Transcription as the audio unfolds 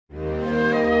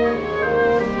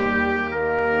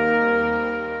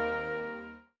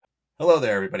Hello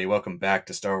there, everybody. Welcome back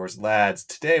to Star Wars Lads.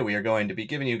 Today we are going to be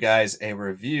giving you guys a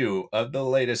review of the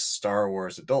latest Star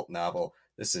Wars adult novel.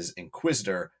 This is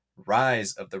Inquisitor,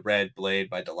 Rise of the Red Blade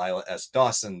by Delilah S.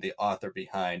 Dawson, the author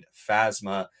behind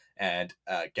Phasma and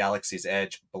Galaxy's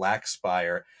Edge, Black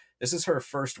Spire. This is her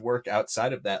first work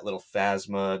outside of that little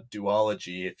Phasma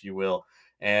duology, if you will.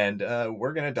 And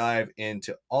we're going to dive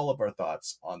into all of our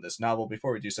thoughts on this novel.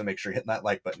 Before we do so, make sure you're hitting that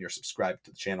like button, you're subscribed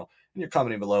to the channel, and you're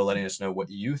commenting below letting us know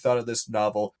what you thought of this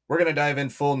novel. We're going to dive in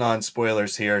full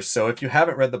non-spoilers here, so if you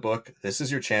haven't read the book, this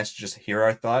is your chance to just hear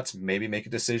our thoughts, maybe make a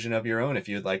decision of your own if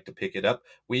you'd like to pick it up.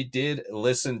 We did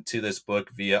listen to this book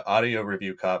via audio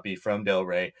review copy from Del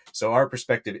Rey, so our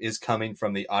perspective is coming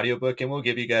from the audiobook, and we'll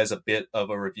give you guys a bit of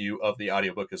a review of the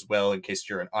audiobook as well in case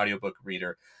you're an audiobook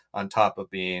reader on top of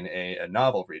being a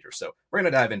novel reader. So we're going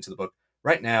to dive into the book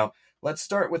right now. Let's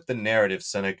start with the narrative,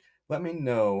 Cynic. Let me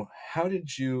know, how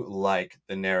did you like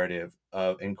the narrative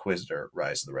of Inquisitor,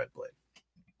 Rise of the Red Blade?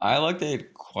 I liked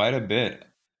it quite a bit.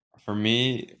 For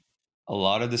me, a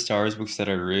lot of the Star Wars books that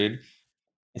I read,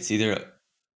 it's either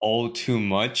all too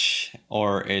much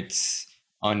or it's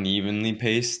unevenly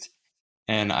paced.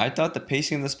 And I thought the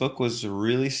pacing in this book was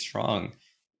really strong.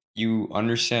 You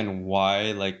understand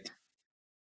why,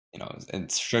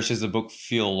 it stretches the book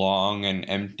feel long and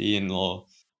empty and a little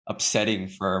upsetting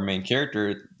for our main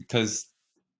character because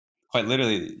quite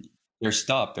literally they're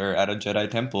stopped. They're at a Jedi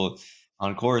temple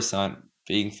on Coruscant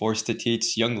being forced to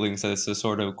teach younglings as a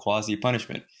sort of quasi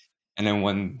punishment. And then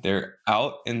when they're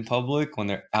out in public, when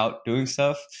they're out doing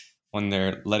stuff, when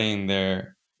they're letting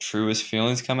their truest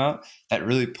feelings come out, that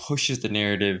really pushes the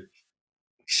narrative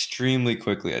extremely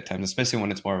quickly at times, especially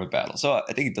when it's more of a battle. So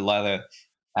I think Delilah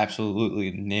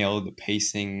absolutely nailed the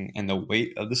pacing and the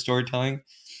weight of the storytelling.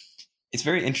 It's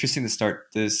very interesting to start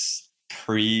this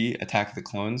pre Attack of the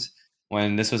Clones.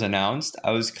 When this was announced,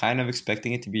 I was kind of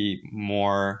expecting it to be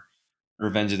more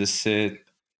Revenge of the Sith,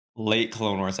 late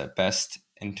Clone Wars at best,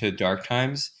 into Dark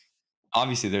Times.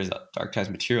 Obviously, there's a Dark Times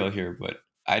material here, but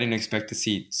I didn't expect to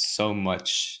see so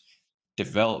much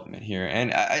development here.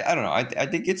 And I don't know. I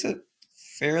think it's a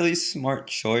fairly smart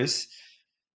choice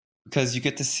because you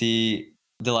get to see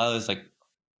Delilah's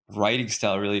writing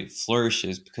style really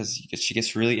flourishes because she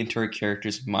gets really into her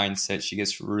character's mindset. She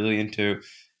gets really into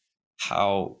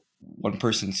how one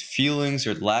person's feelings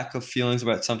or lack of feelings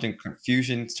about something,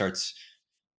 confusion, starts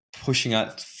pushing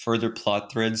out further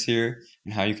plot threads here,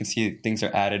 and how you can see things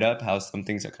are added up, how some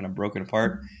things are kind of broken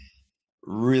apart.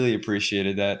 Really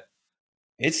appreciated that.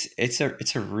 It's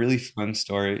a really fun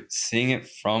story. Seeing it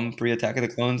from pre Attack of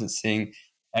the Clones and seeing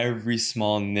every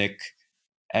small nick,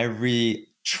 every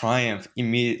triumph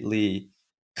immediately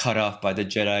cut off by the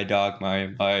Jedi dogma,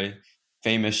 by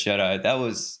famous Jedi. That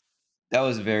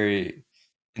was very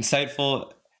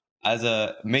insightful. As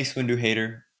a Mace Windu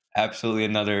hater, absolutely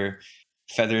another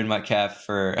feather in my cap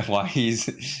for why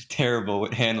he's terrible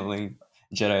with handling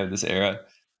Jedi of this era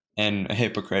and a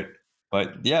hypocrite.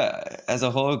 But yeah, as a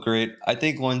whole, great. I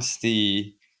think once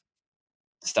the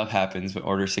stuff happens with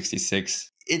Order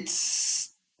 66,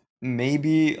 it's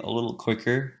maybe a little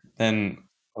quicker than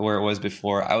where it was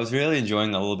before. I was really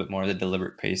enjoying a little bit more of the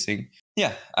deliberate pacing.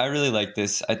 Yeah, I really like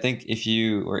this. I think if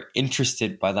you were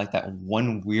interested by that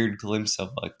one weird glimpse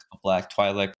of a Black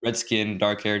Twilight, red skin,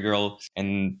 dark haired girl,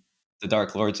 and the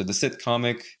Dark Lords of the Sith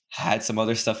comic had some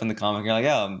other stuff in the comic, you're like,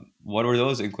 yeah, what were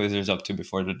those Inquisitors up to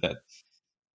before the death?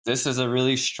 This is a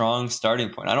really strong starting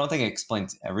point. I don't think it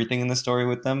explains everything in the story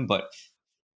with them, but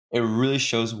it really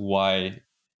shows why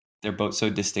they're both so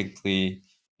distinctly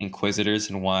Inquisitors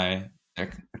and why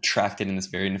they're attracted in this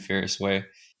very nefarious way.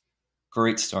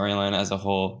 Great storyline as a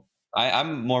whole.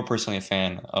 I'm more personally a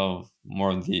fan of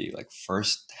more of the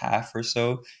first half or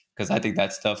so because I think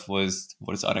that stuff was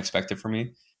unexpected for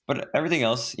me. But everything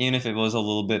else, even if it was a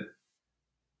little bit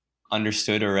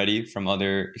understood already from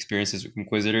other experiences with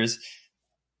Inquisitors,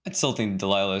 I still think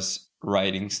Delilah's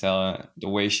writing style, the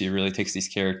way she really takes these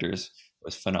characters,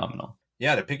 was phenomenal.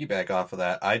 Yeah, to piggyback off of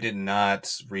that, I did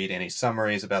not read any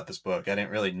summaries about this book. I didn't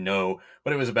really know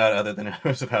what it was about other than it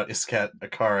was about Iskat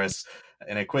Akaris,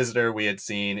 an Inquisitor we had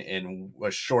seen in a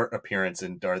short appearance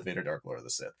in Darth Vader, Dark Lord of the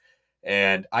Sith.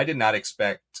 And I did not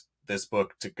expect this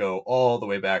book to go all the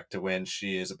way back to when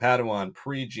she is a Padawan,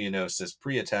 pre-Geonosis,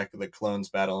 pre-Attack of the Clones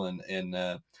battle in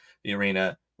the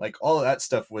arena. Like, all of that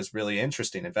stuff was really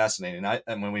interesting and fascinating.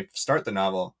 And when we start the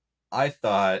novel, I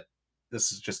thought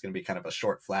this is just going to be kind of a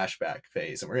short flashback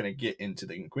phase, and we're going to get into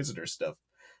the Inquisitor stuff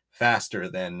faster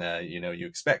than you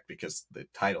expect, because the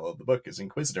title of the book is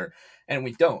Inquisitor, and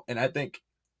we don't. And I think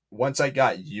once I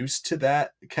got used to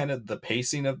that kind of the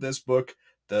pacing of this book,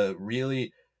 the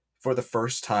really for the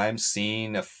first time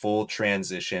seeing a full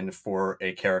transition for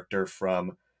a character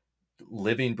from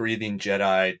living, breathing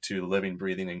Jedi to living,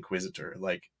 breathing Inquisitor.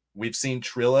 Like, we've seen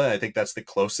Trilla, I think that's the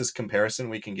closest comparison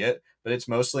we can get, but it's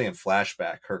mostly in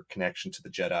flashback, her connection to the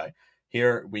Jedi.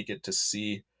 Here we get to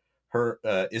see her,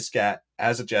 Iskat,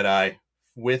 as a Jedi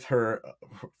with her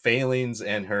failings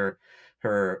and her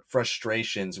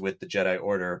frustrations with the Jedi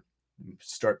Order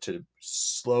start to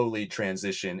slowly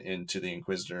transition into the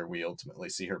Inquisitor we ultimately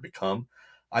see her become.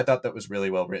 I thought that was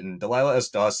really well written. Delilah S.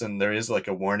 Dawson, there is like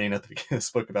a warning at the beginning of this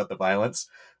book about the violence.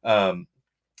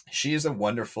 She is a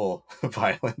wonderful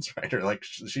violence writer. Like,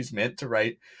 she's meant to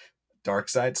write dark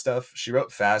side stuff. She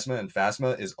wrote Phasma, and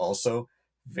Phasma is also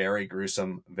very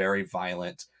gruesome, very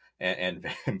violent, and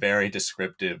very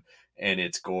descriptive in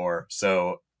its gore.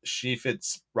 So she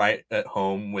fits right at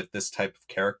home with this type of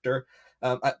character.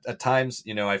 At times,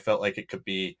 I felt like it could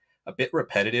be a bit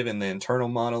repetitive in the internal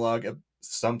monologue.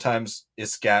 Sometimes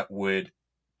Iskat would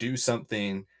do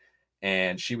something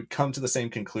and she would come to the same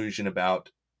conclusion about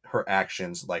her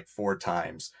actions like four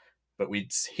times, but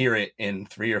we'd hear it in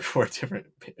three or four different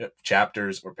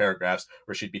chapters or paragraphs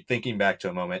where she'd be thinking back to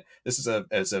a moment. This is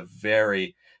a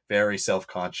very, very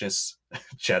self-conscious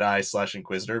Jedi slash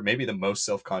Inquisitor, maybe the most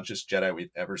self-conscious Jedi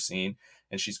we've ever seen,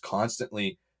 and she's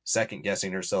constantly second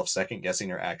guessing herself, second guessing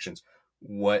her actions.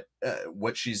 What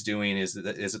she's doing is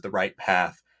it the right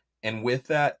path? And with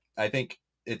that, I think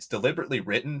it's deliberately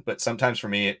written, but sometimes for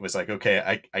me it was like,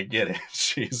 okay, I get it.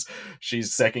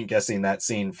 She's second guessing that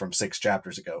scene from 6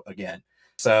 chapters ago again.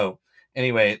 So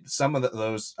anyway, some of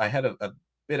those I had a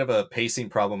bit of a pacing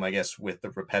problem, I guess, with the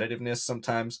repetitiveness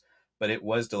sometimes, but it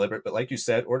was deliberate. But like you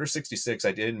said, Order 66,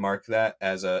 I did mark that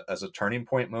as a turning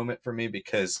point moment for me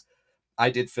because I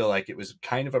did feel like it was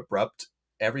kind of abrupt.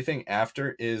 Everything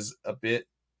after is a bit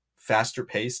faster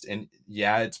paced, and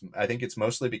yeah, I think it's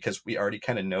mostly because we already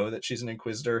kind of know that she's an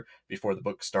Inquisitor before the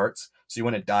book starts, so you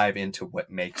want to dive into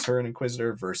what makes her an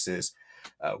Inquisitor versus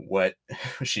what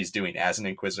she's doing as an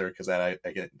Inquisitor, because that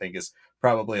I think is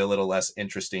probably a little less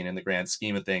interesting in the grand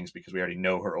scheme of things because we already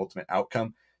know her ultimate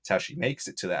outcome. It's how she makes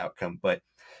it to the outcome. But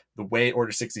the way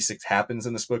Order 66 happens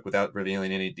in this book without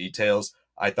revealing any details,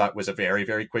 I thought was a very,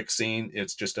 very quick scene.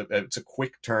 It's a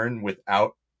quick turn with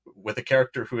a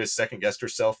character who has second guessed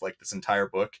herself like this entire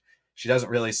book. She doesn't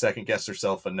really second guess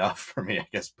herself enough for me, I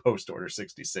guess, post Order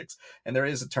 66. And there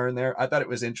is a turn there. I thought it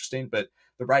was interesting, but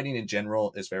the writing in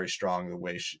general is very strong. The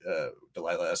way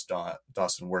Delilah S.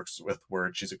 Dawson works with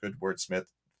words, she's a good wordsmith,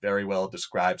 very well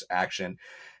describes action.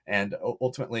 And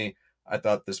ultimately, I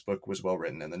thought this book was well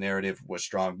written and the narrative was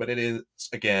strong, but it is,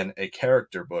 again, a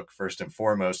character book first and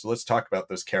foremost. So let's talk about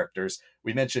those characters.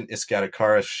 We mentioned Iskat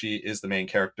Akara. She is the main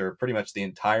character. Pretty much the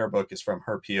entire book is from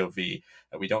her POV.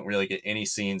 We don't really get any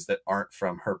scenes that aren't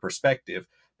from her perspective,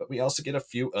 but we also get a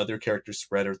few other characters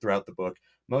spread throughout the book.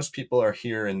 Most people are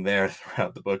here and there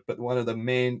throughout the book, but one of the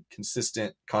main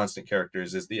consistent, constant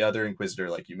characters is the other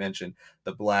Inquisitor, like you mentioned,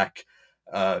 the Black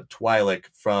Twi'lek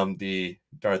from the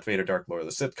Darth Vader Dark Lord of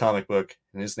the Sith comic book,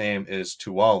 and his name is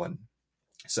Tuwalin.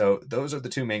 So those are the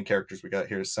two main characters we got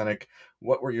here. Senek,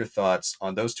 what were your thoughts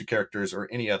on those two characters or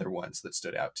any other ones that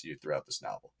stood out to you throughout this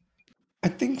novel? I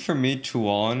think for me,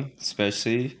 Chuan,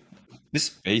 especially,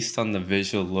 just based on the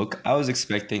visual look, I was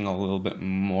expecting a little bit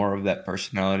more of that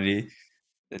personality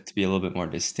to be a little bit more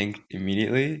distinct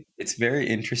immediately. It's very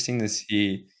interesting to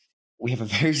see we have a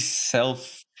very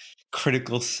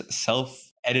self-critical,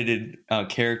 self-edited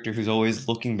character who's always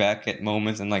looking back at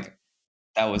moments and like,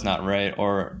 that was not right,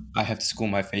 or I have to school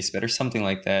my face better, something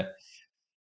like that.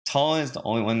 Talon is the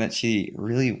only one that she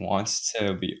really wants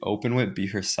to be open with, be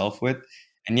herself with.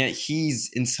 And yet he's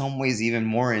in some ways even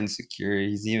more insecure.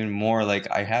 He's even more like,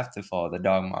 I have to follow the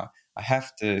dogma. I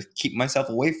have to keep myself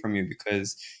away from you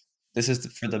because this is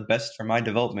for the best for my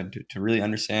development to really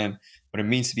understand what it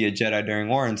means to be a Jedi during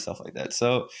war and stuff like that.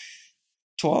 So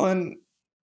Tuolin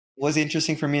was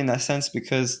interesting for me in that sense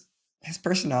because his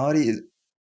personality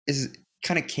is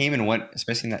kind of came and went,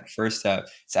 especially in that first half.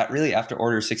 It's that really after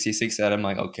Order 66 that I'm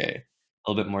like, okay, a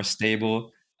little bit more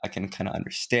stable. I can kind of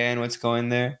understand what's going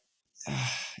there.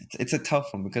 It's a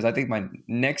tough one because I think my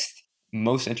next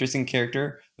most interesting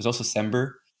character was also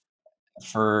Sember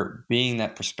for being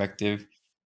that perspective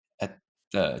at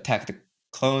the Attack of the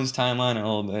Clones timeline a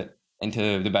little bit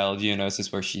into the Battle of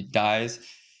Geonosis where she dies.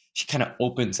 She kind of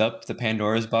opens up the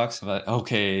Pandora's box of like,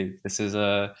 okay, this is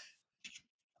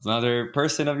another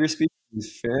person of your species,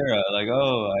 Farah. Like,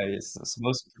 oh, I'm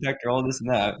supposed to protect her, all this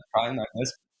and that. Probably not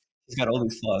this. She's got all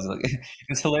these flaws. Like,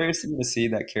 it's hilarious to me to see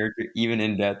that character, even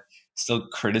in death, still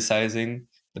criticizing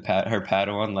her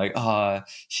Padawan, like, ah,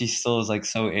 she still is like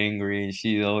so angry.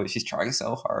 She's trying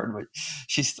so hard, but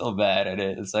she's still bad at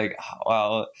it. It's like, oh,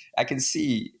 wow, I can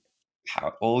see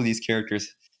how all these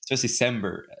characters, especially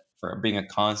Sember, for being a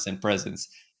constant presence,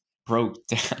 broke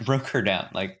her down,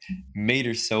 like made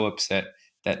her so upset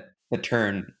that the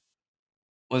turn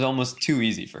was almost too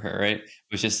easy for her, right?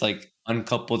 It was just like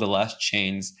uncouple the last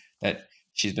chains that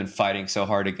she's been fighting so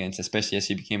hard against, especially as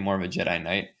she became more of a Jedi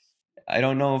Knight. I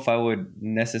don't know if I would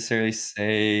necessarily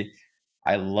say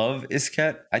I love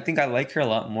Iskat. I think I like her a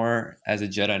lot more as a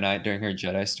Jedi Knight during her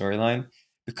Jedi storyline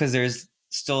because there's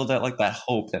still that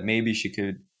hope that maybe she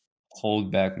could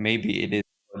hold back. Maybe it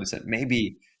is that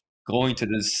maybe going to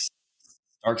this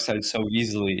dark side so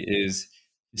easily is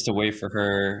just a way for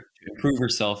her to improve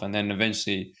herself, and then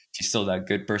eventually she's still that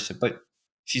good person. But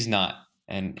she's not,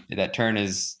 and that turn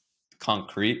is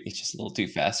concrete. It's just a little too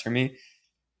fast for me.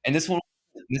 And this one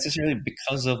wasn't necessarily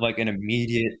because of like an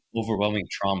immediate overwhelming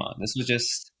trauma. This was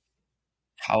just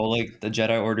how like the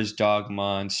Jedi Order's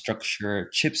dogma and structure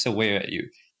chips away at you.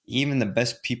 Even the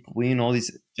best people, we and all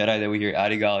these Jedi that we hear,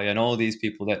 Adigalia, and all these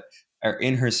people that are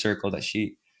in her circle that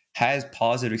she has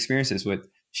positive experiences with,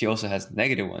 she also has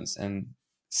negative ones. And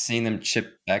seeing them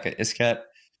chip back at Iskat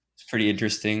is pretty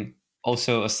interesting.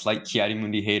 Also, a slight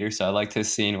Kiadi hater, so I liked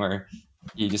his scene where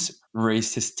he just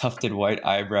raised his tufted white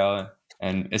eyebrow,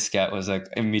 and Iskat was like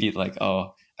immediate, like,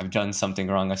 "Oh, I've done something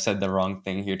wrong. I said the wrong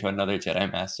thing here to another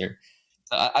Jedi Master."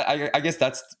 I guess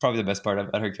that's probably the best part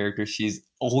about her character. She's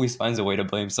always finds a way to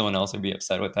blame someone else and be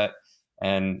upset with that.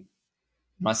 And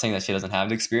I'm not saying that she doesn't have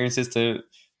the experiences to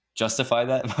justify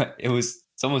that, but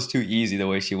it's almost too easy the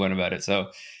way she went about it. So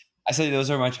I say those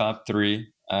are my top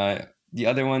three. The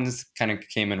other ones kind of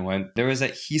came and went. There was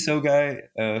that Hiso guy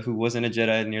who wasn't a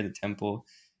Jedi near the temple.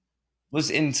 Was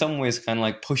in some ways kind of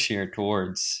like pushing her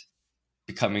towards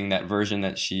becoming that version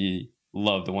that she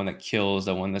loved, the one that kills,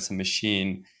 the one that's a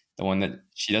machine, the one that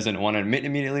she doesn't want to admit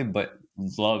immediately, but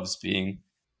loves being.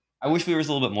 I wish there was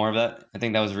a little bit more of that. I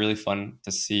think that was really fun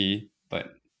to see,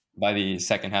 but by the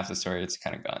second half of the story, it's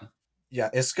kind of gone. Yeah,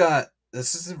 it's got.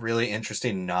 This is a really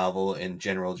interesting novel in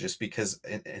general, just because,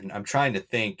 and I'm trying to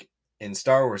think in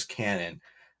Star Wars canon,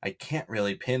 I can't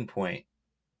really pinpoint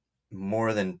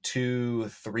more than two,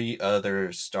 three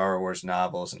other Star Wars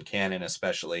novels and canon,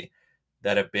 especially,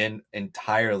 that have been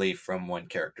entirely from one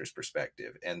character's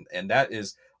perspective, and that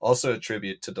is also a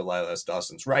tribute to Delilah S.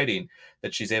 Dawson's writing,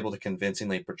 that she's able to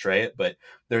convincingly portray it. But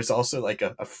there's also like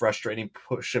a frustrating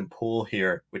push and pull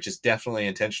here, which is definitely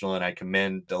intentional, and I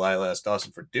commend Delilah S.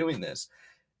 Dawson for doing this.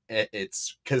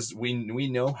 It's because we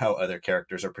know how other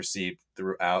characters are perceived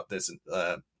throughout this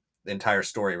entire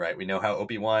story, right? We know how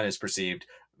Obi-Wan is perceived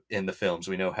in the films.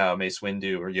 We know how Mace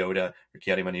Windu or Yoda or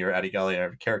Kiadi or Adigalia,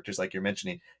 or characters like you're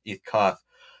mentioning, Eth Koth,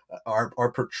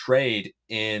 are portrayed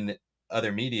in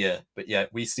other media, but yet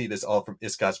we see this all from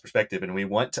Iskat's perspective, and we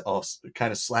want to all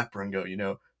kind of slap her and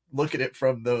go, look at it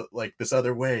from the like this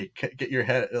other way, get your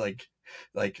head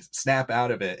like snap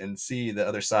out of it and see the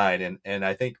other side. And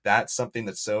I think that's something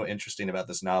that's so interesting about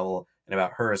this novel and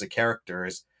about her as a character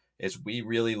is we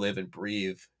really live and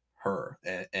breathe her.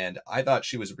 And I thought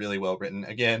she was really well written.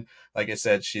 Again, like I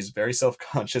said, she's very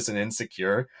self-conscious and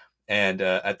insecure, and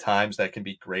at times that can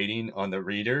be grating on the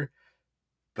reader,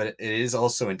 but it is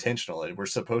also intentional, and we're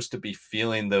supposed to be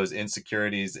feeling those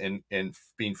insecurities and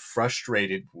being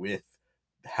frustrated with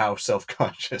how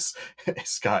self-conscious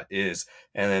Scott is,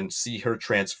 and then see her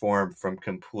transform from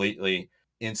completely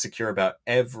insecure about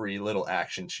every little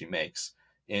action she makes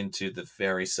into the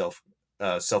very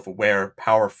self-aware,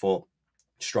 powerful,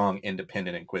 strong,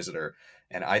 independent Inquisitor.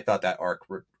 And I thought that arc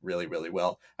worked really, really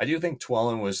well. I do think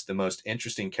Twallen was the most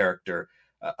interesting character,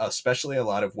 especially a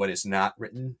lot of what is not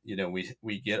written.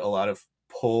 We get a lot of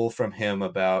pull from him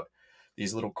about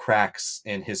these little cracks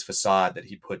in his facade that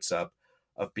he puts up,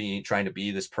 of being trying to be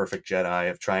this perfect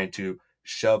Jedi, of trying to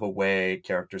shove away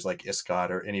characters like Iskat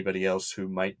or anybody else who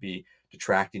might be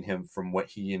detracting him from what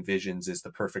he envisions is the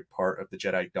perfect part of the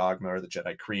Jedi dogma or the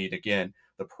Jedi creed. Again,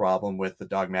 the problem with the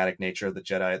dogmatic nature of the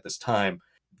Jedi at this time,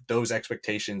 those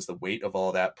expectations, the weight of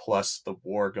all that, plus the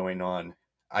war going on,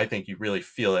 I think you really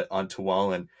feel it on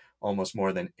Tuwalin almost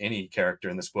more than any character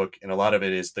in this book. And a lot of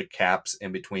it is the caps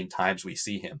in between times we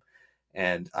see him.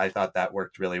 And I thought that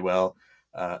worked really well.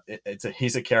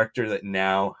 He's a character that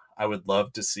now I would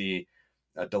love to see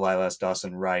Delilah S.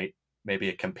 Dawson write maybe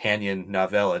a companion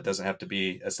novella. It doesn't have to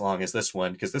be as long as this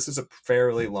one, because this is a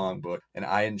fairly long book, and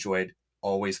I enjoyed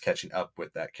always catching up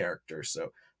with that character.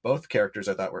 So both characters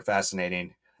I thought were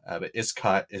fascinating, but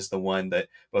Iskat is the one that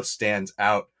both stands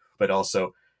out, but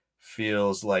also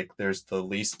feels like there's the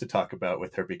least to talk about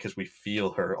with her because we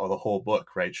feel her all the whole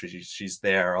book, right? She's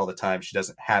there all the time. She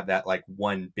doesn't have that like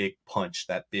one big punch,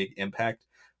 that big impact,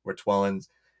 where Twelin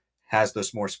has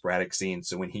those more sporadic scenes.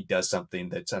 So when he does something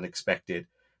that's unexpected,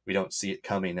 we don't see it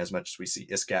coming as much as we see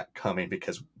Iskat coming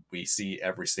because we see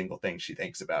every single thing she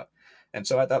thinks about. And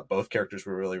so I thought both characters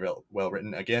were really well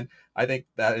written. Again, I think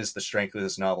that is the strength of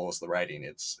this novel is the writing.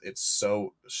 It's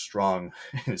so strong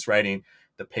in its writing.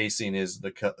 The pacing is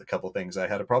the couple things I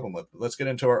had a problem with. But let's get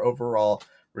into our overall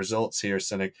results here,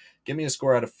 Cynic. Give me a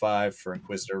score out of 5 for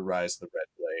Inquisitor Rise of the Red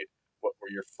Blade. What were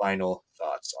your final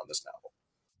thoughts on this novel?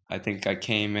 I think I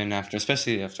came in after,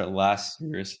 especially after last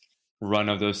year's run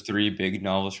of those three big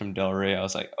novels from Del Rey. I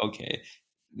was like, okay,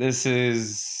 this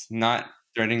is not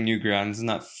threading new ground. This is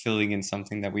not filling in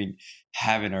something that we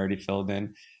haven't already filled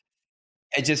in.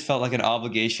 It just felt like an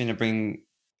obligation to bring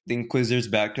the Inquisitors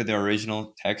back to their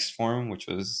original text form, which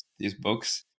was these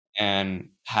books, and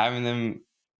having them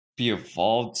be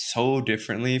evolved so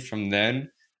differently from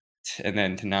then and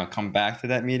then to now come back to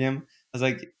that medium. I was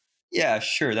like, yeah,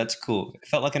 sure, that's cool. It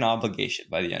felt like an obligation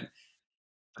by the end.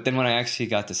 But then when I actually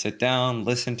got to sit down,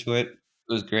 listen to it,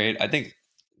 it was great. I think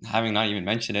having not even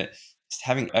mentioned it, just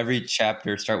having every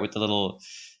chapter start with a little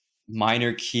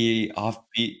minor key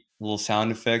offbeat little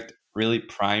sound effect really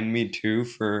primed me too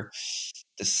for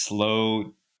the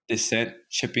slow descent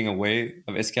chipping away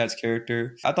of Iskat's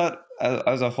character. I thought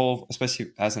as a whole,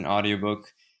 especially as an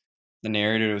audiobook, the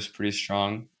narrative was pretty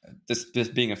strong. This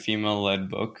being a female-led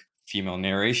book, female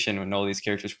narration with all these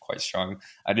characters were quite strong.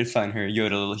 I did find her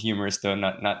Yoda a little humorous, though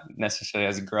not necessarily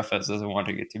as gruff as I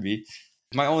wanted it to be.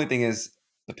 My only thing is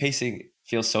the pacing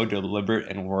feels so deliberate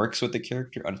and works with the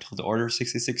character until the Order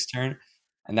 66 turn,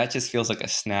 and that just feels like a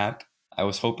snap. I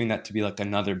was hoping that to be like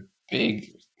another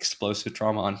big explosive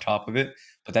trauma on top of it,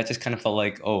 but that just kind of felt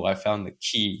like, oh, I found the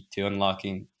key to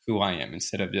unlocking who I am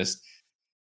instead of just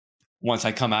once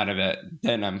I come out of it,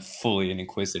 then I'm fully an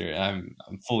Inquisitor. I'm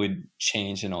fully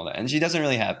changed and all that. And she doesn't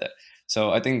really have that.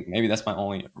 So I think maybe that's my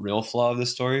only real flaw of the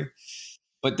story.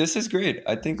 But this is great.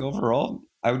 I think overall,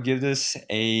 I would give this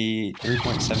a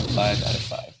 3.75 out of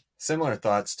 5. Similar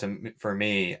thoughts to for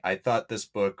me. I thought this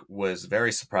book was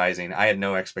very surprising. I had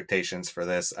no expectations for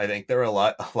this. I think there were a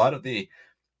lot of the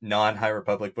non-High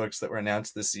Republic books that were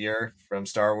announced this year from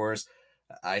Star Wars.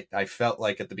 I felt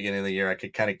like at the beginning of the year I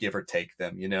could kind of give or take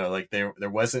them. Like there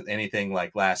wasn't anything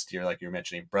like last year, like you were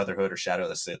mentioning, Brotherhood or Shadow of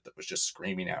the Sith, that was just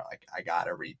screaming out like I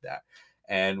gotta read that.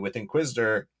 And with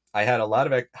Inquisitor, I had a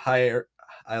lot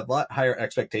higher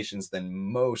expectations than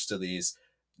most of these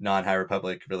non-High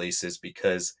Republic releases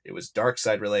because it was dark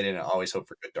side related, and I always hope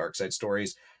for good dark side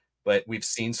stories. But we've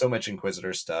seen so much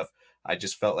Inquisitor stuff. I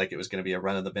just felt like it was going to be a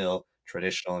run of the mill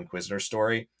traditional Inquisitor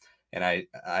story, and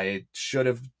I should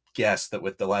have guessed that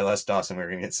with Delilah S. Dawson we were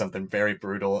going to get something very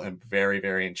brutal and very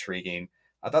very intriguing.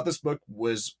 I thought this book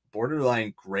was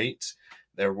borderline great.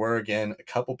 There were again a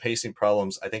couple pacing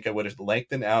problems. I think I would have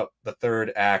lengthened out the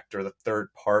third act or the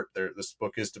third part. This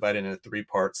book is divided into 3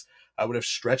 parts. I would have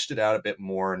stretched it out a bit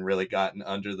more and really gotten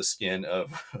under the skin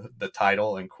of the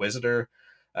title Inquisitor.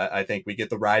 I think we get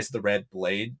the Rise of the Red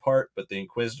Blade part, but the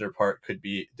Inquisitor part could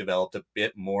be developed a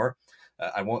bit more.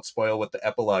 I won't spoil what the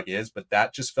epilogue is, but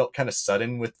that just felt kind of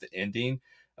sudden with the ending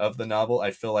of the novel.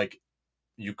 I feel like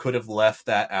you could have left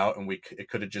that out, and it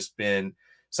could have just been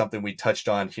something we touched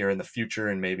on here in the future,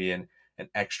 and maybe an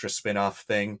extra spin-off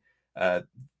thing that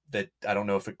I don't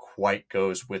know if it quite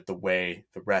goes with the way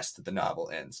the rest of the novel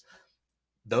ends.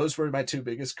 Those were my 2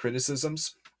 biggest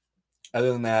criticisms.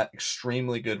 Other than that,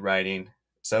 extremely good writing.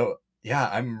 So yeah,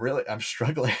 I'm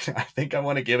struggling. I think I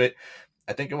want to get a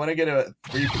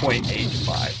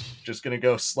 3.85. Just going to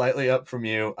go slightly up from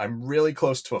you. I'm really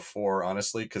close to a 4,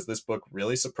 honestly, because this book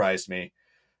really surprised me.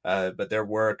 But there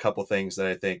were a couple things that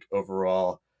I think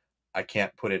overall I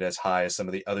can't put it as high as some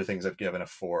of the other things I've given a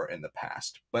 4 in the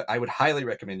past. But I would highly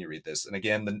recommend you read this. And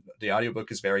again, the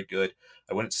audiobook is very good.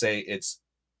 I wouldn't say it's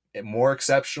more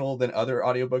exceptional than other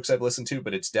audiobooks I've listened to,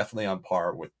 but it's definitely on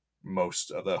par with most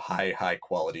of the high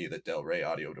quality that Del Rey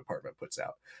audio department puts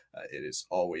out. It is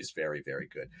always very, very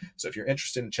good. So if you're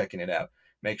interested in checking it out,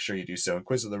 make sure you do so.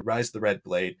 Inquisitor: The Rise of the Red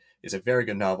Blade is a very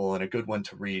good novel and a good one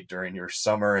to read during your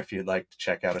summer if you'd like to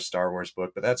check out a Star Wars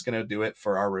book. But that's going to do it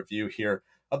for our review here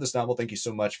of this novel. Thank you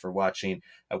so much for watching.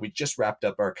 We just wrapped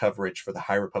up our coverage for the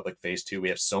High Republic Phase 2. We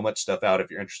have so much stuff out. If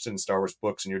you're interested in Star Wars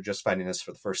books and you're just finding this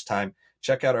for the first time,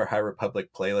 check out our High Republic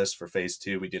playlist for Phase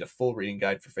 2. We did a full reading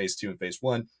guide for Phase 2 and Phase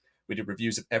 1. We did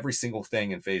reviews of every single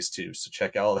thing in Phase 2, so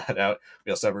check all that out.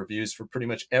 We also have reviews for pretty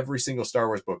much every single Star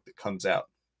Wars book that comes out.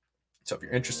 So if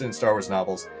you're interested in Star Wars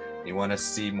novels, and you want to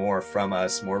see more from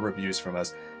us, more reviews from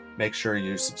us, make sure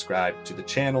you subscribe to the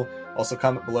channel. Also,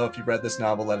 comment below if you've read this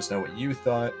novel. Let us know what you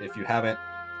thought. If you haven't,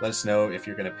 let us know if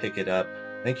you're going to pick it up.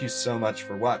 Thank you so much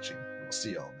for watching. We'll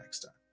see y'all next time.